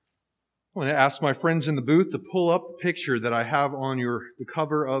I want to ask my friends in the booth to pull up the picture that I have on the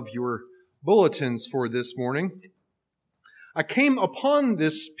cover of your bulletins for this morning. I came upon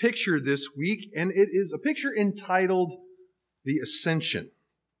this picture this week, and it is a picture entitled The Ascension.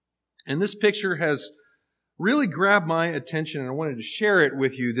 And this picture has really grabbed my attention, and I wanted to share it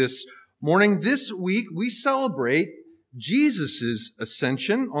with you this morning. This week, we celebrate Jesus'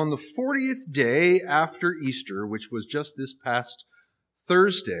 ascension on the 40th day after Easter, which was just this past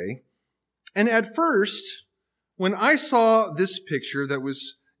Thursday. And at first, when I saw this picture that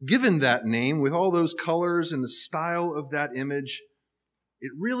was given that name with all those colors and the style of that image,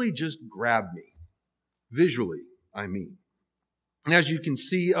 it really just grabbed me. Visually, I mean. And as you can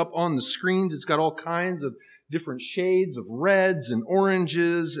see up on the screens, it's got all kinds of different shades of reds and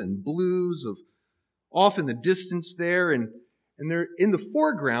oranges and blues of off in the distance there. And there in the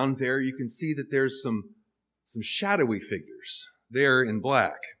foreground there, you can see that there's some shadowy figures there in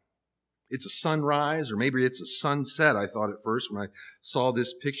black. It's a sunrise, or maybe it's a sunset, I thought at first when I saw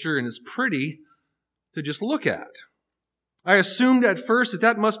this picture, and it's pretty to just look at. I assumed at first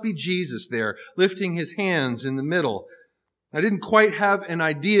that must be Jesus there, lifting his hands in the middle. I didn't quite have an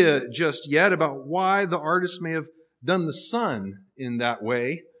idea just yet about why the artist may have done the sun in that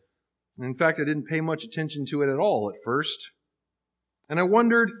way. And in fact, I didn't pay much attention to it at all at first. And I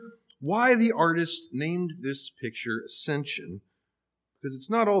wondered why the artist named this picture Ascension, because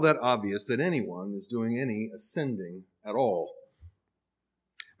it's not all that obvious that anyone is doing any ascending at all.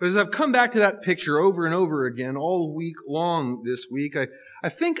 But as I've come back to that picture over and over again all week long this week, I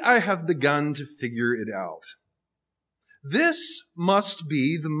think I have begun to figure it out. This must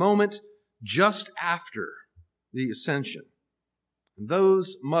be the moment just after the ascension. And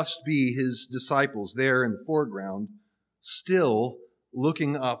those must be his disciples there in the foreground, still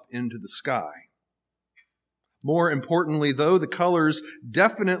looking up into the sky. More importantly, though, the colors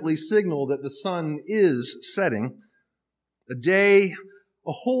definitely signal that the sun is setting. A day,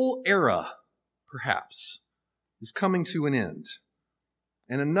 a whole era, perhaps, is coming to an end.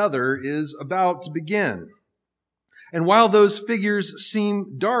 And another is about to begin. And while those figures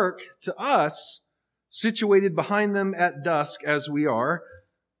seem dark to us, situated behind them at dusk as we are,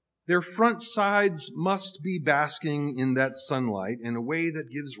 their front sides must be basking in that sunlight in a way that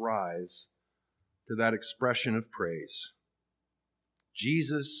gives rise to that expression of praise.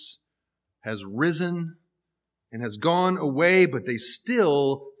 Jesus has risen and has gone away, but they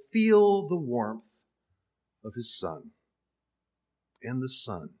still feel the warmth of his sun. And the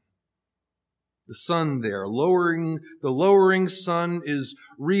sun. The sun there, the lowering sun is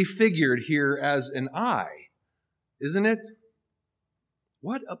refigured here as an eye, isn't it?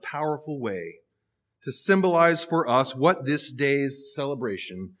 What a powerful way to symbolize for us what this day's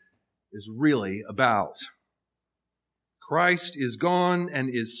celebration is really about. Christ is gone and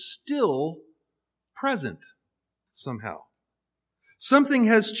is still present somehow. Something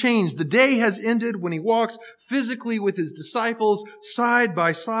has changed. The day has ended when he walks physically with his disciples side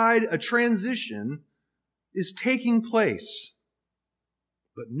by side. A transition is taking place.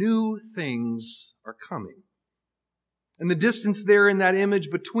 But new things are coming. And the distance there in that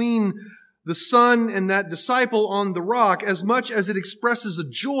image between the Son and that disciple on the rock, as much as it expresses a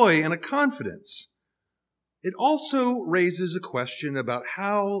joy and a confidence, it also raises a question about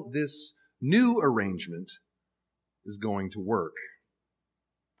how this new arrangement is going to work.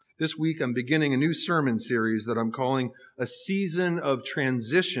 This week, I'm beginning a new sermon series that I'm calling A Season of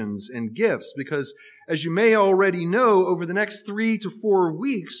Transitions and Gifts, because as you may already know, over the next 3 to 4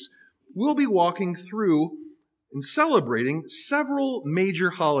 weeks, we'll be walking through and celebrating several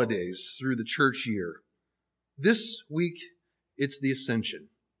major holidays through the church year. This week, it's the Ascension,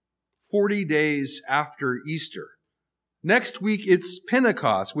 40 days after Easter. Next week, it's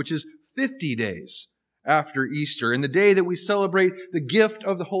Pentecost, which is 50 days after Easter, and the day that we celebrate the gift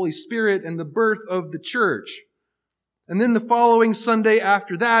of the Holy Spirit and the birth of the church. And then the following Sunday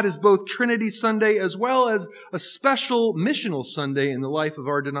after that is both Trinity Sunday as well as a special missional Sunday in the life of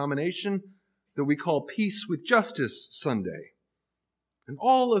our denomination that we call Peace with Justice Sunday. And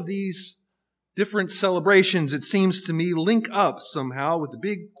all of these different celebrations, it seems to me, link up somehow with the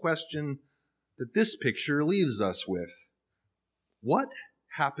big question that this picture leaves us with. What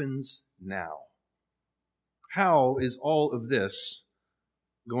happens now? How is all of this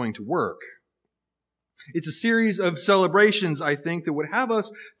going to work? It's a series of celebrations, I think, that would have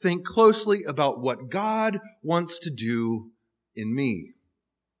us think closely about what God wants to do in me.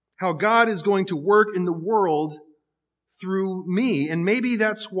 How God is going to work in the world through me. And maybe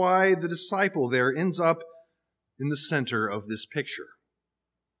that's why the disciple there ends up in the center of this picture.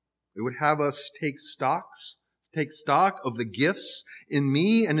 It would have us take stock take stock of the gifts in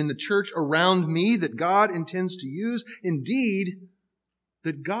me and in the church around me that God intends to use, indeed,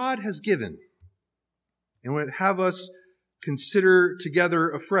 that God has given, and would have us consider together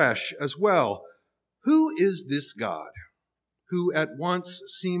afresh as well. Who is this God who at once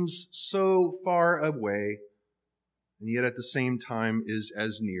seems so far away and yet at the same time is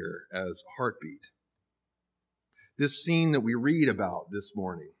as near as a heartbeat? This scene that we read about this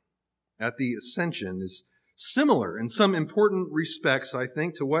morning at the Ascension is similar in some important respects, I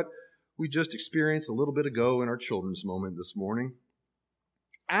think, to what we just experienced a little bit ago in our children's moment this morning.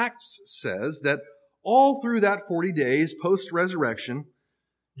 Acts says that all through that 40 days post-resurrection,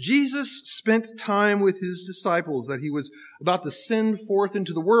 Jesus spent time with his disciples that he was about to send forth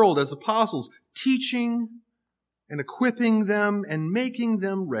into the world as apostles, teaching and equipping them and making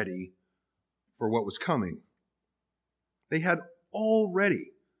them ready for what was coming. They had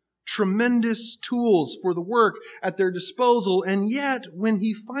already tremendous tools for the work at their disposal, and yet when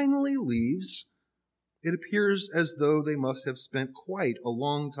he finally leaves, it appears as though they must have spent quite a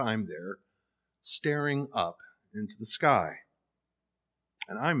long time there staring up into the sky.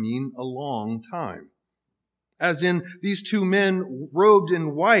 And I mean a long time. As in, these two men robed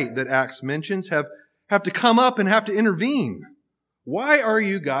in white that Acts mentions have to come up and have to intervene. Why are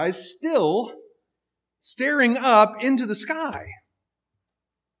you guys still staring up into the sky?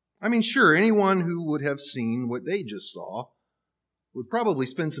 I mean, sure, anyone who would have seen what they just saw would probably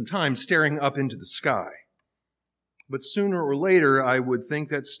spend some time staring up into the sky. But sooner or later, I would think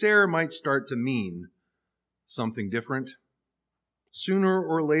that stare might start to mean something different. Sooner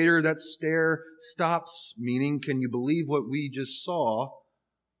or later, that stare stops meaning, can you believe what we just saw?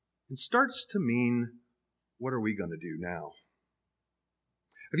 And starts to mean, what are we going to do now?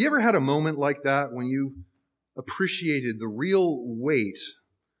 Have you ever had a moment like that when you appreciated the real weight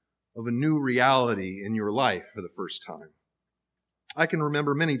of a new reality in your life for the first time? I can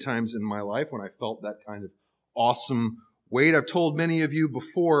remember many times in my life when I felt that kind of awesome weight. I've told many of you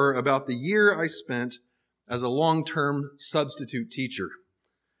before about the year I spent as a long-term substitute teacher.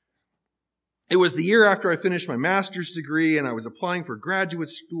 It was the year after I finished my master's degree and I was applying for graduate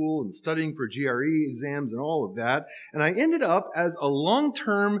school and studying for GRE exams and all of that. And I ended up as a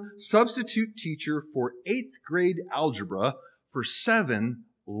long-term substitute teacher for 8th grade algebra for 7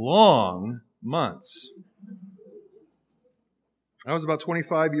 long months. I was about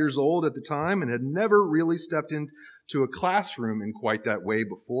 25 years old at the time and had never really stepped into a classroom in quite that way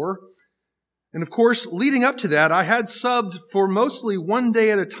before. And of course, leading up to that, I had subbed for mostly one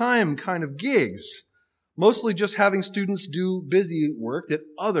day at a time kind of gigs, mostly just having students do busy work that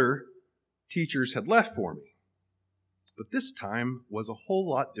other teachers had left for me. But this time was a whole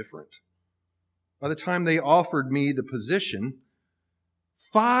lot different. By the time they offered me the position,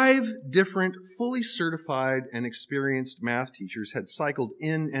 5 different fully certified and experienced math teachers had cycled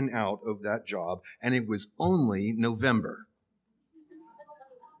in and out of that job, and it was only November.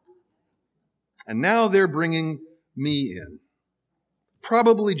 And now they're bringing me in,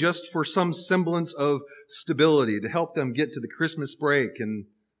 probably just for some semblance of stability to help them get to the Christmas break and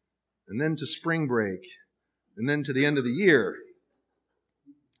then to spring break and then to the end of the year.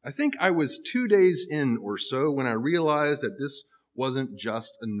 I think I was 2 days in or so when I realized that this wasn't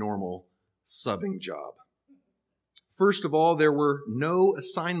just a normal subbing job. First of all, there were no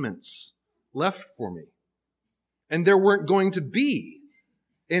assignments left for me. And there weren't going to be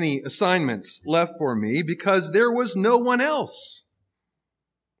any assignments left for me because there was no one else.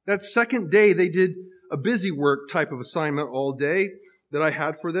 That second day, they did a busy work type of assignment all day that I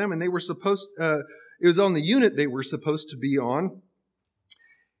had for them, and they were it was on the unit they were supposed to be on.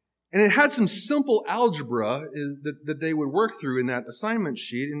 And it had some simple algebra that they would work through in that assignment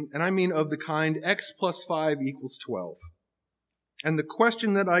sheet, and I mean of the kind x plus 5 equals 12. And the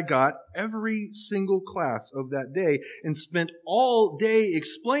question that I got every single class of that day and spent all day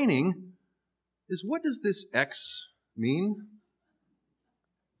explaining is, what does this x mean?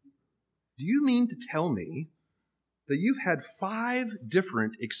 Do you mean to tell me that you've had 5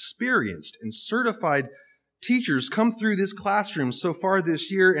 different experienced and certified teachers come through this classroom so far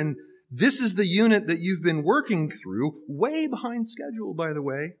this year, and this is the unit that you've been working through, way behind schedule, by the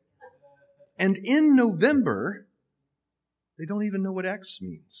way, and in November, they don't even know what X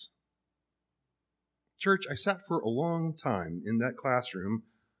means? Church, I sat for a long time in that classroom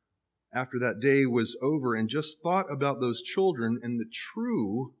after that day was over and just thought about those children and the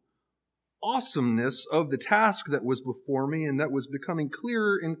true awesomeness of the task that was before me and that was becoming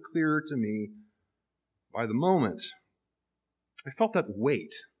clearer and clearer to me by the moment. I felt that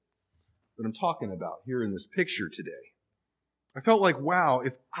weight that I'm talking about here in this picture today. I felt like, wow,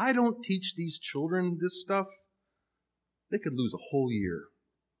 if I don't teach these children this stuff, they could lose a whole year.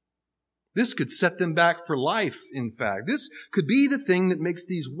 This could set them back for life, in fact. This could be the thing that makes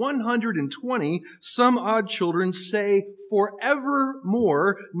these 120 some odd children say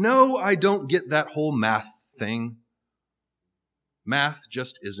forevermore, no, I don't get that whole math thing. Math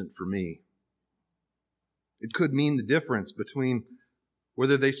just isn't for me. It could mean the difference between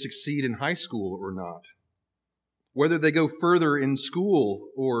whether they succeed in high school or not, whether they go further in school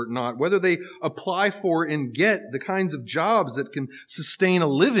or not, whether they apply for and get the kinds of jobs that can sustain a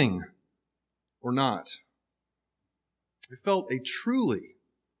living or not. I felt a truly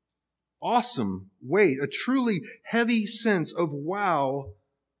awesome weight, a truly heavy sense of, wow,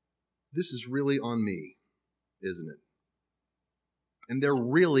 this is really on me, isn't it? And there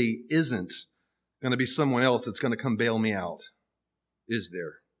really isn't going to be someone else that's going to come bail me out, is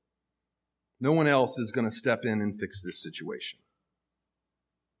there? No one else is going to step in and fix this situation.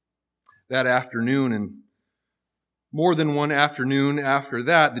 That afternoon, and more than one afternoon after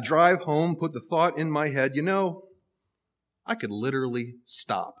that, the drive home put the thought in my head, I could literally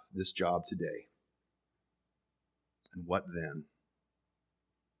stop this job today. And what then?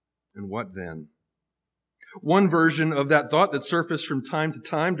 And what then? One version of that thought that surfaced from time to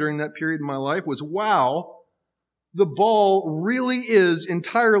time during that period in my life was, wow, the ball really is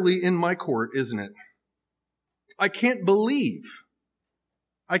entirely in my court, isn't it? I cannot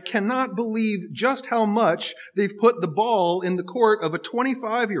believe just how much they've put the ball in the court of a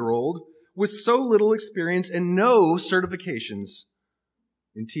 25-year-old with so little experience and no certifications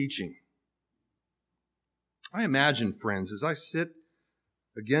in teaching. I imagine, friends, as I sit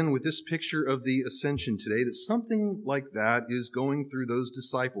again with this picture of the ascension today, that something like that is going through those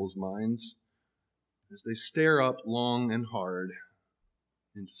disciples' minds as they stare up long and hard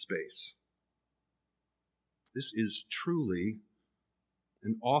into space. This is truly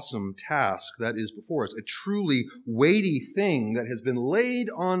an awesome task that is before us, a truly weighty thing that has been laid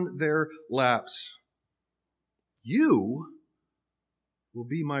on their laps. You will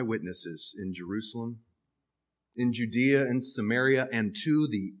be my witnesses in Jerusalem, in Judea and Samaria, and to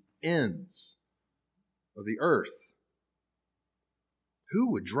the ends of the earth.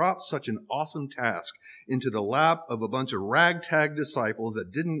 Who would drop such an awesome task into the lap of a bunch of ragtag disciples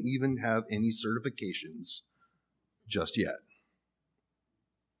that didn't even have any certifications just yet?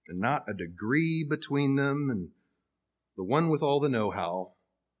 And not a degree between them, and the one with all the know-how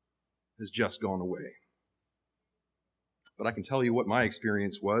has just gone away. But I can tell you what my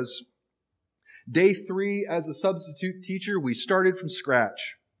experience was. Day 3 as a substitute teacher, we started from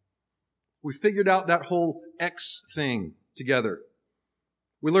scratch. We figured out that whole X thing together.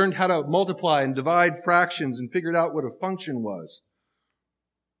 We learned how to multiply and divide fractions and figured out what a function was.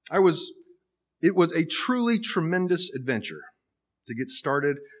 It was a truly tremendous adventure to get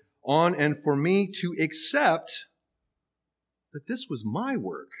started on, and for me to accept that this was my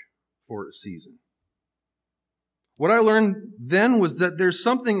work for a season. What I learned then was that there's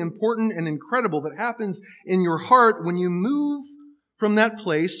something important and incredible that happens in your heart when you move from that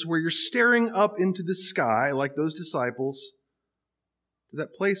place where you're staring up into the sky like those disciples to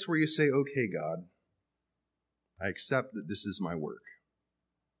that place where you say, okay, God, I accept that this is my work.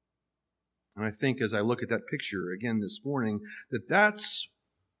 And I think as I look at that picture again this morning, that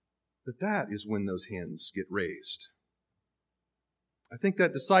is when those hands get raised. I think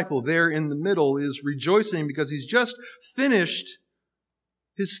that disciple there in the middle is rejoicing because he's just finished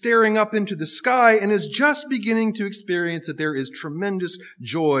his staring up into the sky and is just beginning to experience that there is tremendous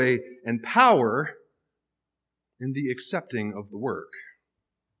joy and power in the accepting of the work.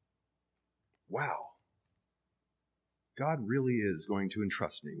 Wow. God really is going to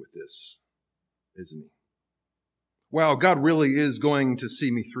entrust me with this, isn't he? Wow, God really is going to see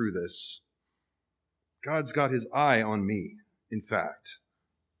me through this. God's got his eye on me, in fact,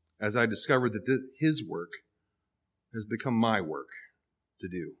 as I discovered that his work has become my work to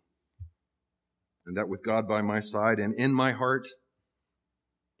do. And that with God by my side and in my heart,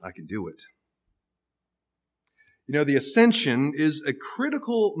 I can do it. The ascension is a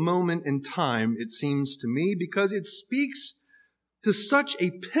critical moment in time, it seems to me, because it speaks to such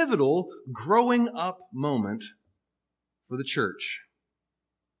a pivotal growing up moment for the church.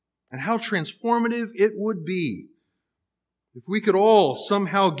 And how transformative it would be if we could all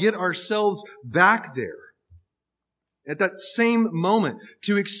somehow get ourselves back there at that same moment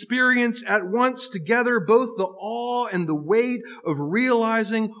to experience at once together both the awe and the weight of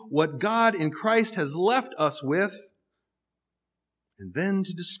realizing what God in Christ has left us with, and then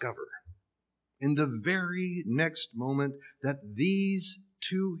to discover in the very next moment that these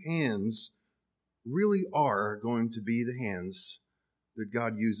two hands really are going to be the hands that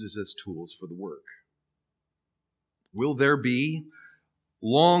God uses as tools for the work. Will there be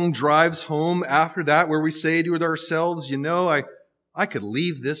long drives home after that where we say to ourselves, I could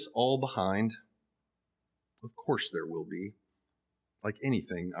leave this all behind? Of course there will be. Like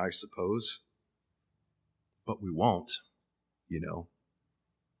anything, I suppose. But we won't,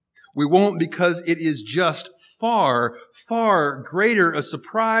 We won't, because it is just far, far greater a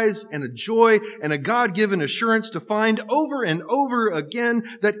surprise and a joy and a God-given assurance to find over and over again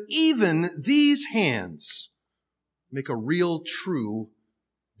that even these hands make a real, true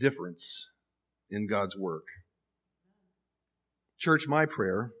difference in God's work. Church, my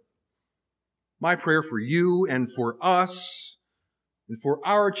prayer for you and for us and for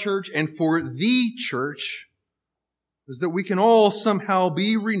our church and for the church is that we can all somehow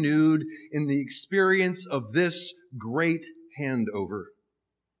be renewed in the experience of this great handover.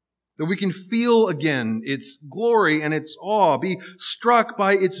 That we can feel again its glory and its awe, be struck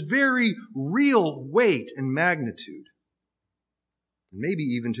by its very real weight and magnitude. Maybe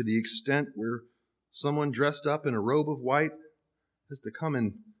even to the extent where someone dressed up in a robe of white has to come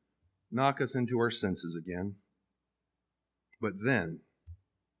and knock us into our senses again. But then,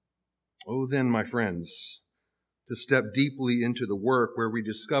 my friends, to step deeply into the work where we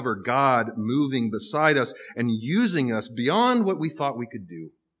discover God moving beside us and using us beyond what we thought we could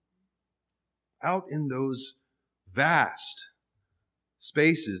do. Out in those vast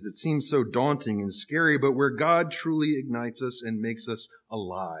spaces that seem so daunting and scary, but where God truly ignites us and makes us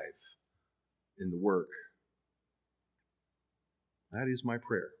alive in the work. That is my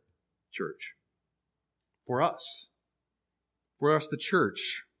prayer, church. For us, the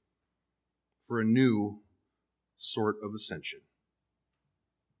church, for a new sort of ascension.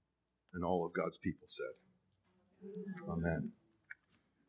 And all of God's people said, Amen.